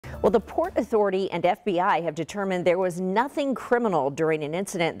Well, the Port Authority and FBI have determined there was nothing criminal during an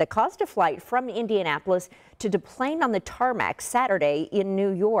incident that caused a flight from Indianapolis to deplane on the tarmac Saturday in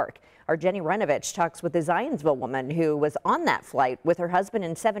New York. Our Jenny Renovich talks with the Zionsville woman who was on that flight with her husband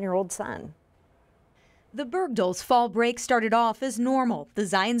and 7-year-old son. The Bergdahl's fall break started off as normal. The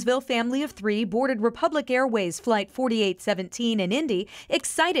Zionsville family of 3 boarded Republic Airways Flight 4817 in Indy,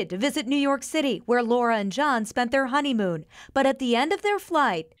 excited to visit New York City, where Laura and John spent their honeymoon. But at the end of their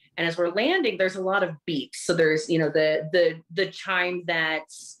flight, and as we're landing, there's a lot of beeps. So there's, the chime that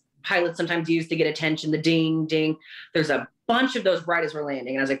pilots sometimes use to get attention, the ding, ding. There's a bunch of those right as we're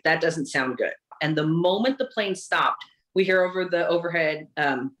landing. And I was like, that doesn't sound good. And the moment the plane stopped, we hear over the overhead,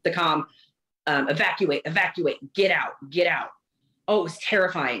 the comm, evacuate, evacuate, get out, get out. Oh, it was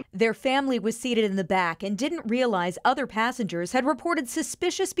terrifying. Their family was seated in the back and didn't realize other passengers had reported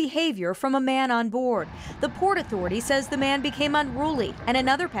suspicious behavior from a man on board. The Port Authority says the man became unruly and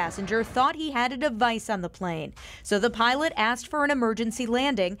another passenger thought he had a device on the plane. So the pilot asked for an emergency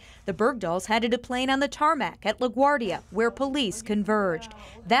landing. The Bergdahls had to deplane on the tarmac at LaGuardia, where police converged.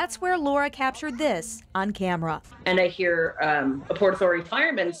 That's where Laura captured this on camera. And I hear a Port Authority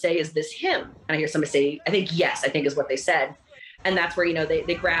fireman say, "Is this him?" And I hear somebody say, "I think yes," I think is what they said. And that's where,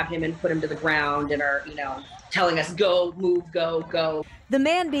 they grab him and put him to the ground and are, telling us, go, move, go, go. The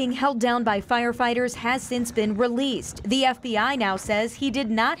man being held down by firefighters has since been released. The FBI now says he did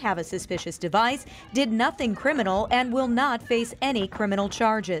not have a suspicious device, did nothing criminal, and will not face any criminal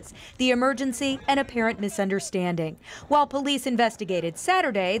charges. The emergency, an apparent misunderstanding. While police investigated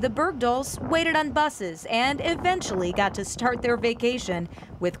Saturday, the Bergdahls waited on buses and eventually got to start their vacation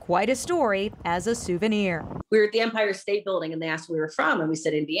with quite a story as a souvenir. We were at the Empire State Building and they asked where we were from and we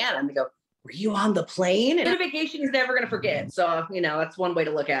said Indiana, and they go, "Were you on the plane?" And a vacation is never going to forget. So, that's one way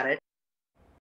to look at it.